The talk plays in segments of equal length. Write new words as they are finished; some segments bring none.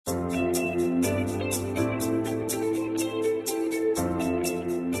Diverse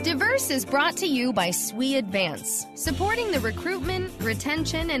is brought to you by SWE Advance, supporting the recruitment,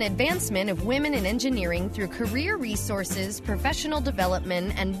 retention, and advancement of women in engineering through career resources, professional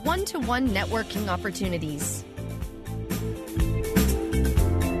development, and one-to-one networking opportunities.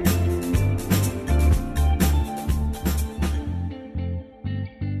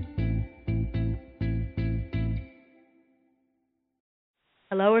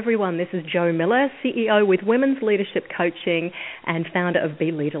 Hello everyone, this is Jo Miller, CEO with Women's Leadership Coaching and founder of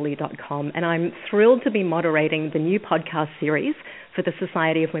BeLeaderly.com, and I'm thrilled to be moderating the new podcast series for the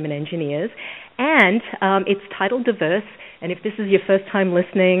Society of Women Engineers, and it's titled Diverse, and if this is your first time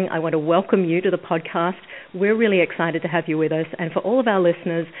listening, I want to welcome you to the podcast. We're really excited to have you with us, and for all of our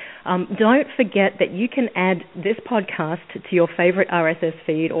listeners, don't forget that you can add this podcast to your favorite RSS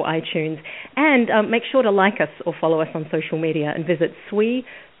feed or iTunes, and make sure to like us or follow us on social media and visit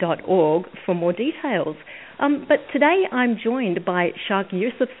SWE.org for more details. But today I'm joined by Shariq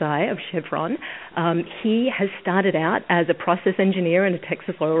Yosufzai of Chevron. He has started out as a process engineer in a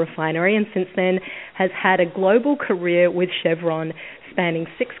Texas oil refinery and since then has had a global career with Chevron spanning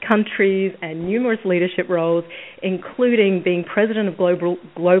 6 countries and numerous leadership roles, including being president of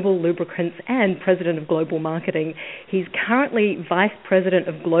global lubricants and president of global marketing. He's currently vice president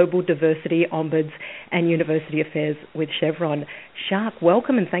of global diversity, Ombuds and University Affairs with Chevron. Shariq,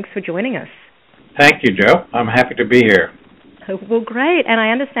 welcome and thanks for joining us. Thank you, Jo. I'm happy to be here. Well, great. And I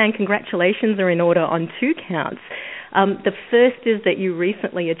understand congratulations are in order on 2 counts. The first is that you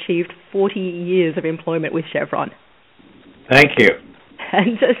recently achieved 40 years of employment with Chevron. Thank you.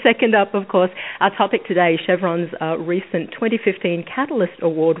 And second up, of course, our topic today, Chevron's recent 2015 Catalyst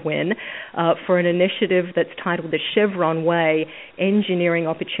Award win for an initiative that's titled the Chevron Way, Engineering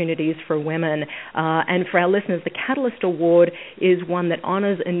Opportunities for Women. And for our listeners, the Catalyst Award is one that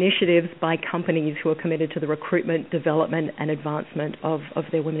honors initiatives by companies who are committed to the recruitment, development, and advancement of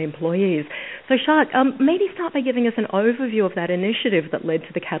their women employees. So, Shariq, maybe start by giving us an overview of that initiative that led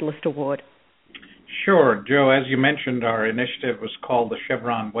to the Catalyst Award. Sure, Jo. As you mentioned, our initiative was called the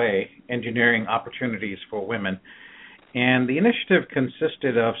Chevron Way, Engineering Opportunities for Women. And the initiative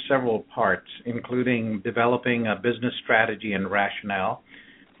consisted of several parts, including developing a business strategy and rationale.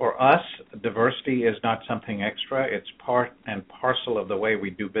 For us, diversity is not something extra. It's part and parcel of the way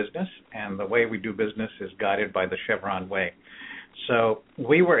we do business, and the way we do business is guided by the Chevron Way. So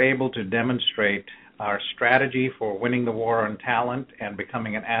we were able to demonstrate our strategy for winning the war on talent and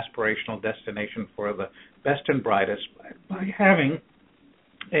becoming an aspirational destination for the best and brightest by having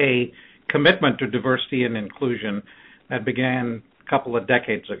a commitment to diversity and inclusion that began a couple of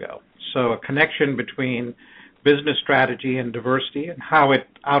decades ago. So a connection between business strategy and diversity and how it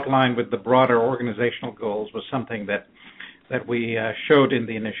outlined with the broader organizational goals was something that we showed in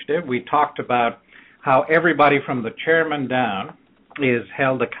the initiative. We talked about how everybody from the chairman down is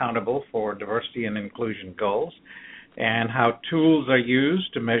held accountable for diversity and inclusion goals, and how tools are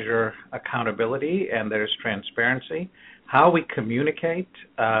used to measure accountability and there's transparency, how we communicate.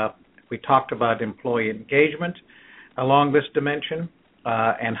 We talked about employee engagement along this dimension,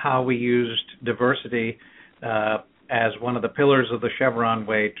 and how we used diversity as one of the pillars of the Chevron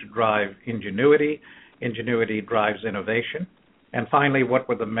Way to drive ingenuity. Ingenuity drives innovation. And finally, what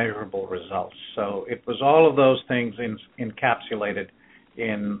were the measurable results? So it was all of those things encapsulated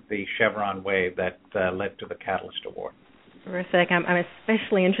in the Chevron Way that led to the Catalyst Award. Terrific. I'm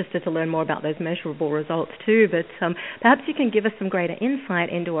especially interested to learn more about those measurable results too, but perhaps you can give us some greater insight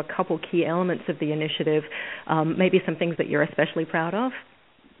into a couple key elements of the initiative, maybe some things that you're especially proud of.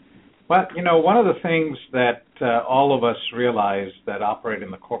 Well, one of the things that all of us realize that operate in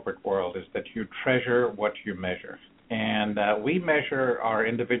the corporate world is that you treasure what you measure. And we measure our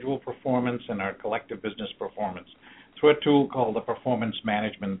individual performance and our collective business performance through a tool called the Performance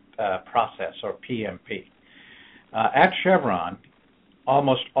Management Process, or PMP. At Chevron,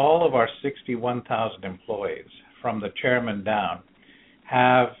 almost all of our 61,000 employees, from the chairman down,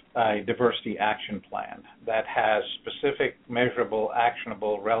 have a diversity action plan that has specific, measurable,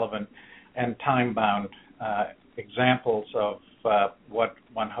 actionable, relevant, and time-bound examples of what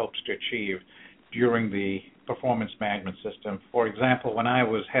one hopes to achieve during the performance management system. For example, when I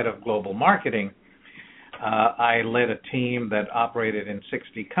was head of global marketing, I led a team that operated in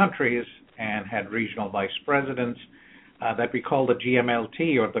 60 countries and had regional vice presidents that we called the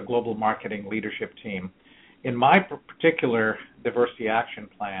GMLT, or the Global Marketing Leadership Team. In my particular diversity action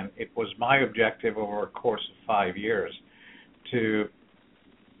plan, it was my objective over a course of 5 years to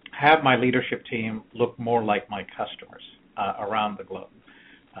have my leadership team look more like my customers around the globe.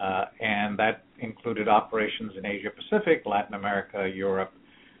 And that included operations in Asia Pacific, Latin America, Europe,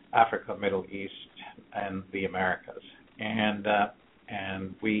 Africa, Middle East, and the Americas.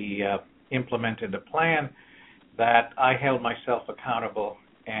 And we implemented a plan that I held myself accountable,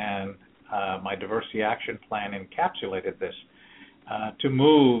 and my diversity action plan encapsulated this to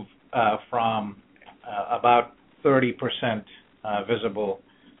move from about 30% visible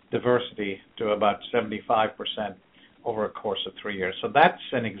diversity to about 75% over a course of 3 years. So that's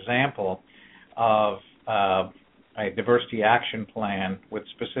an example of a diversity action plan with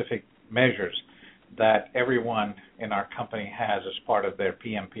specific measures that everyone in our company has as part of their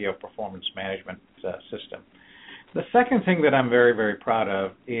PMP or performance management system. The second thing that I'm very, very proud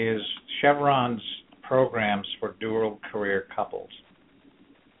of is Chevron's programs for dual career couples.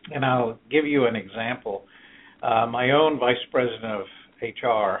 And I'll give you an example. My own vice president of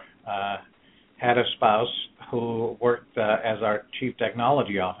HR had a spouse who worked as our chief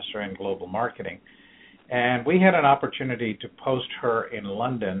technology officer in global marketing. And we had an opportunity to post her in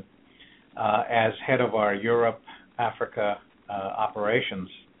London as head of our Europe, Africa operations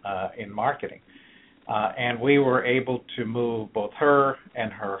in marketing. And we were able to move both her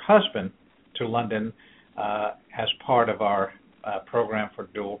and her husband to London as part of our program for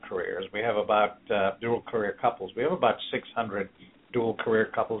dual careers. We have about dual career couples. We have about 600 dual career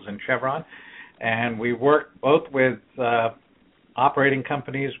couples in Chevron, and we work both with operating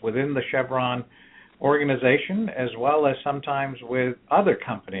companies within the Chevron organization as well as sometimes with other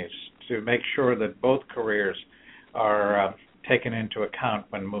companies to make sure that both careers are taken into account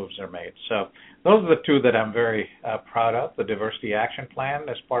when moves are made. So those are the two that I'm very proud of, the Diversity Action Plan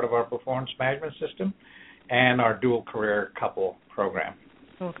as part of our performance management system and our dual career couple program.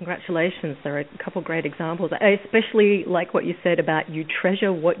 Well, congratulations. There are a couple of great examples. I especially like what you said about you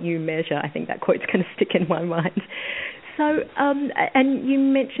treasure what you measure. I think that quote's going to stick in my mind. So, and you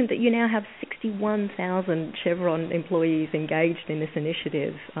mentioned that you now have 61,000 Chevron employees engaged in this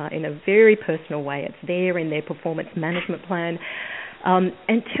initiative in a very personal way. It's there in their performance management plan.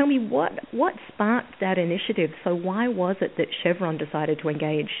 And tell me, what sparked that initiative? So why was it that Chevron decided to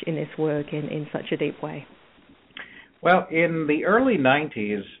engage in this work in such a deep way? Well, in the early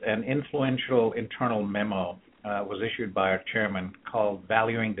 90s, an influential internal memo was issued by our chairman called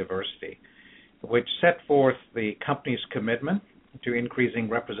Valuing Diversity, which set forth the company's commitment to increasing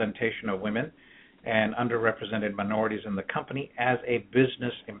representation of women and underrepresented minorities in the company as a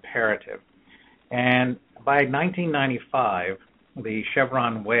business imperative. And by 1995, the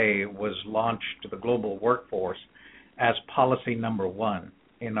Chevron Way was launched to the global workforce as policy number 1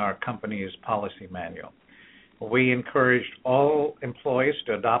 in our company's policy manual. We encouraged all employees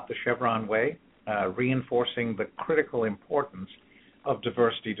to adopt the Chevron Way, reinforcing the critical importance of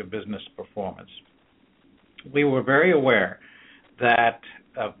diversity to business performance. We were very aware that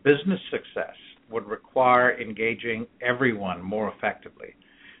business success would require engaging everyone more effectively.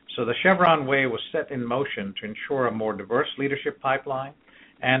 So the Chevron Way was set in motion to ensure a more diverse leadership pipeline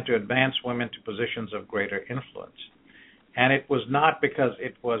and to advance women to positions of greater influence. And it was not because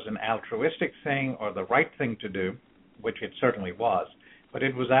it was an altruistic thing or the right thing to do, which it certainly was, but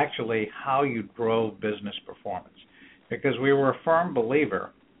it was actually how you drove business performance. Because we were a firm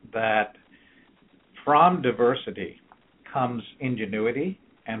believer that from diversity comes ingenuity,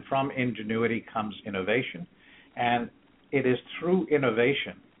 and from ingenuity comes innovation, and it is through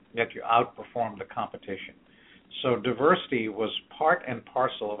innovation that you outperform the competition. So diversity was part and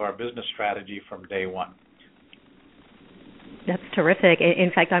parcel of our business strategy from day one. That's terrific.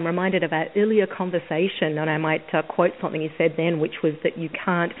 In fact, I'm reminded of our earlier conversation, and I might quote something you said then, which was that you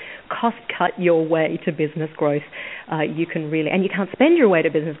can't cost-cut your way to business growth. You can really, and you can't spend your way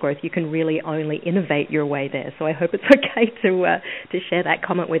to business growth. You can really only innovate your way there. So I hope it's okay to share that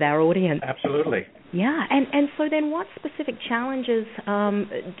comment with our audience. Absolutely. Yeah, and so then what specific challenges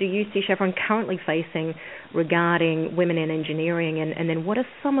do you see Chevron currently facing regarding women in engineering, and then what are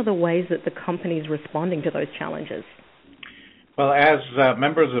some of the ways that the company is responding to those challenges? Well, as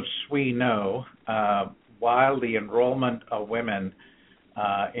members of SWE know, while the enrollment of women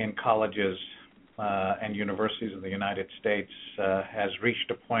in colleges and universities in the United States has reached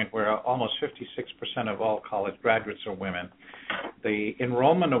a point where almost 56% of all college graduates are women, the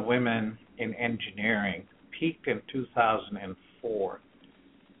enrollment of women in engineering peaked in 2004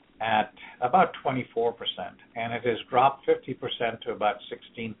 at about 24%, and it has dropped 50% to about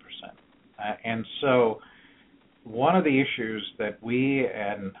 16%. And so one of the issues that we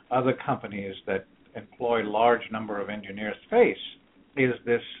and other companies that employ large number of engineers face is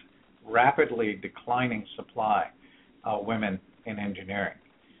this rapidly declining supply of women in engineering.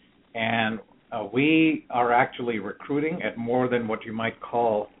 And we are actually recruiting at more than what you might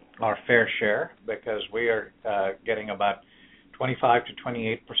call our fair share, because we are getting about 25 to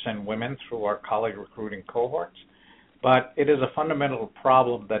 28% women through our college recruiting cohorts. But it is a fundamental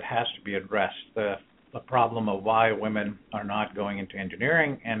problem that has to be addressed, the problem of why women are not going into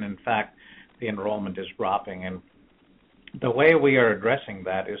engineering, and in fact, the enrollment is dropping. And the way we are addressing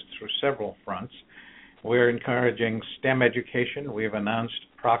that is through several fronts. We're encouraging STEM education. We've announced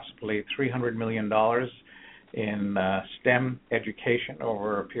approximately $300 million in STEM education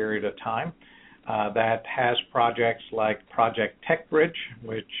over a period of time. That has projects like Project Tech Bridge,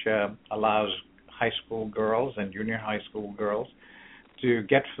 which allows high school girls and junior high school girls to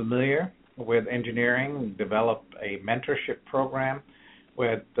get familiar with engineering, develop a mentorship program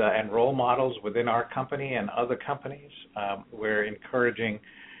with and role models within our company and other companies. We're encouraging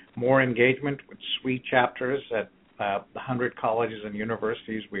more engagement with SWE chapters at the 100 colleges and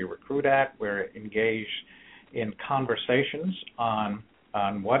universities we recruit at. We're engaged in conversations on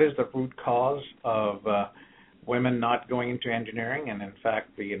what is the root cause of women not going into engineering, and in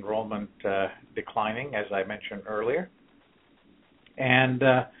fact the enrollment declining, as I mentioned earlier. And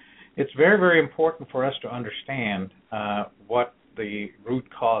it's very, very important for us to understand what the root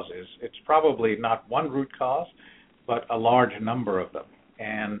cause is. It's probably not one root cause, but a large number of them.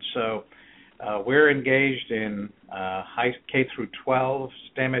 And so we're engaged in K through 12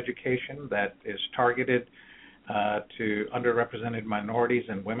 STEM education that is targeted to underrepresented minorities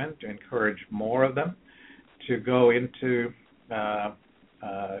and women, to encourage more of them to go into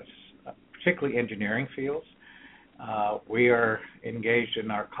particularly engineering fields. We are engaged in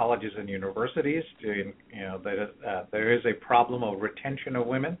our colleges and universities there is a problem of retention of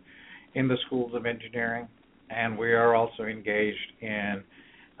women in the schools of engineering, and we are also engaged in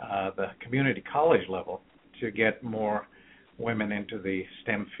the community college level to get more women into the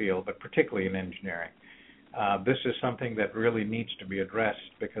STEM field, but particularly in engineering. This is something that really needs to be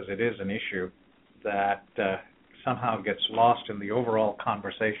addressed because it is an issue that somehow gets lost in the overall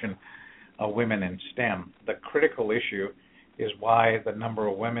conversation of women in STEM. The critical issue is why the number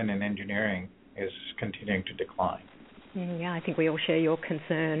of women in engineering is continuing to decline. Yeah, I think we all share your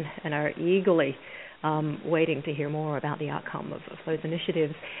concern and are eagerly waiting to hear more about the outcome of those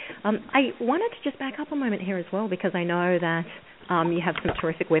initiatives. I wanted to just back up a moment here as well, because I know that you have some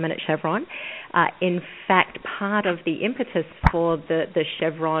terrific women at Chevron. In fact, part of the impetus for the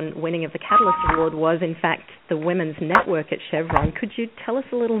Chevron winning of the Catalyst Award was, in fact, the Women's Network at Chevron. Could you tell us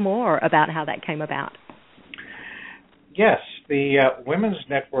a little more about how that came about? Yes, the Women's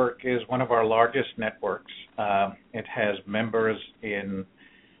Network is one of our largest networks. It has members in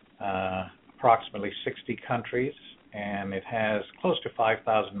approximately 60 countries, and it has close to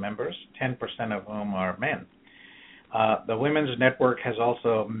 5,000 members, 10% of whom are men. The Women's Network has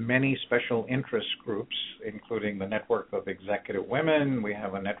also many special interest groups, including the Network of Executive Women. We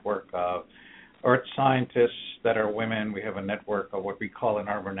have a network of earth scientists that are women. We have a network of what we call in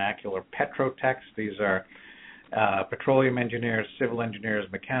our vernacular petrotechs. These are petroleum engineers, civil engineers,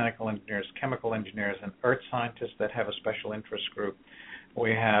 mechanical engineers, chemical engineers, and earth scientists that have a special interest group.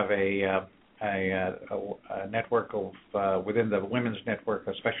 We have a network of, within the Women's Network,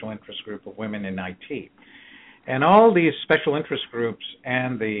 a special interest group of women in IT. And all these special interest groups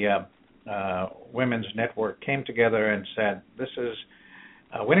and the Women's Network came together and said, this is,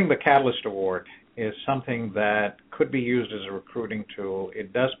 winning the Catalyst Award is something that could be used as a recruiting tool.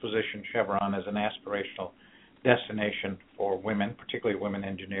 It does position Chevron as an aspirational destination for women, particularly women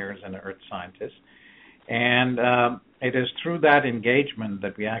engineers and earth scientists. And it is through that engagement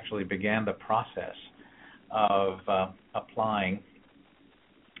that we actually began the process of applying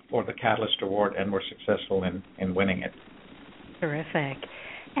for the Catalyst Award, and were successful in winning it. Terrific.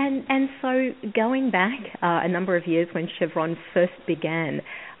 And so going back a number of years when Chevron first began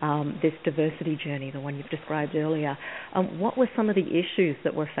this diversity journey, the one you've described earlier, what were some of the issues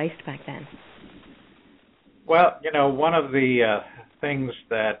that were faced back then? Well, one of the things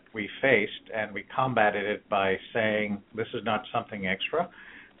that we faced, and we combated it by saying this is not something extra.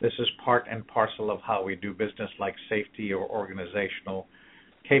 This is part and parcel of how we do business, like safety or organizational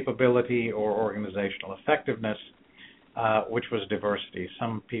capability or organizational effectiveness, which was diversity.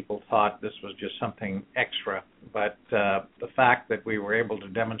 Some people thought this was just something extra, but the fact that we were able to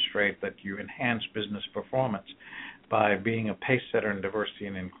demonstrate that you enhance business performance by being a pace setter in diversity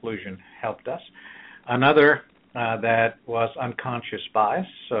and inclusion helped us. Another that was unconscious bias.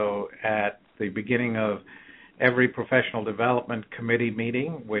 So at the beginning of every professional development committee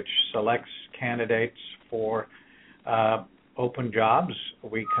meeting, which selects candidates for open jobs,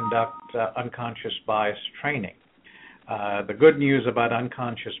 we conduct unconscious bias training. The good news about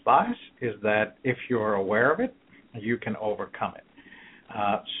unconscious bias is that if you're aware of it, you can overcome it.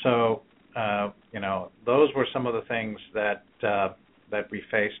 So those were some of the things that we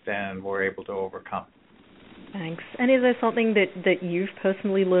faced and were able to overcome. Thanks. And is there something that you've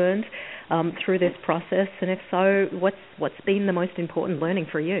personally learned through this process? And if so, what's been the most important learning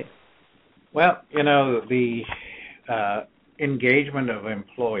for you? Well, the engagement of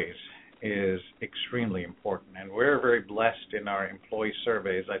employees is extremely important, and we're very blessed in our employee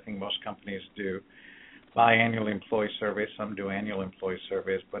surveys. I think most companies do biannual employee surveys, some do annual employee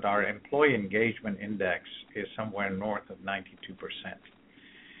surveys, but our employee engagement index is somewhere north of 92%.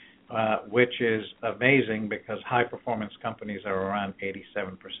 Which is amazing because high-performance companies are around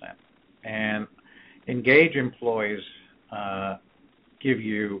 87%. And engaged employees give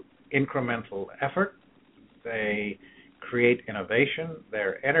you incremental effort, they create innovation,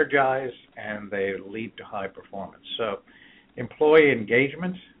 they're energized, and they lead to high performance. So employee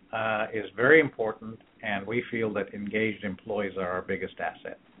engagement is very important, and we feel that engaged employees are our biggest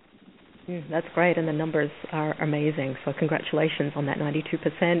asset. That's great, and the numbers are amazing, so congratulations on that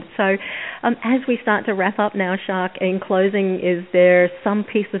 92%. So as we start to wrap up now, Shariq, in closing, is there some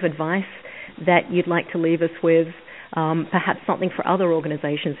piece of advice that you'd like to leave us with, perhaps something for other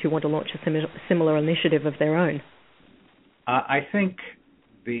organizations who want to launch a similar initiative of their own? I think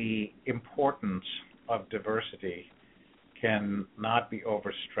the importance of diversity can not be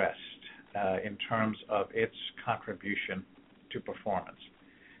overstressed in terms of its contribution to performance.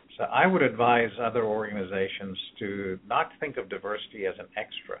 So I would advise other organizations to not think of diversity as an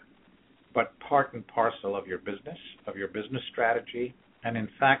extra, but part and parcel of your business strategy, and in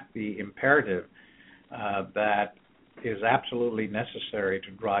fact the imperative that is absolutely necessary to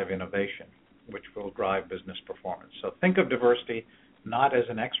drive innovation, which will drive business performance. So think of diversity not as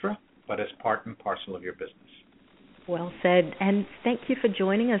an extra, but as part and parcel of your business. Well said, and thank you for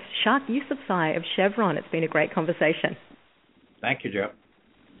joining us, Shariq Yosufzai of Chevron. It's been a great conversation. Thank you, Joe.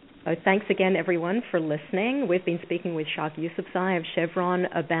 So thanks again, everyone, for listening. We've been speaking with Shariq Yosufzai of Chevron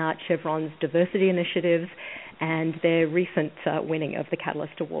about Chevron's diversity initiatives and their recent winning of the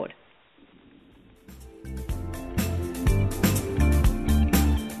Catalyst Award.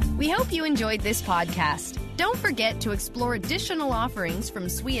 We hope you enjoyed this podcast. Don't forget to explore additional offerings from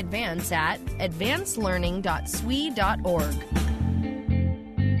SWE Advance at advancelearning.swe.org.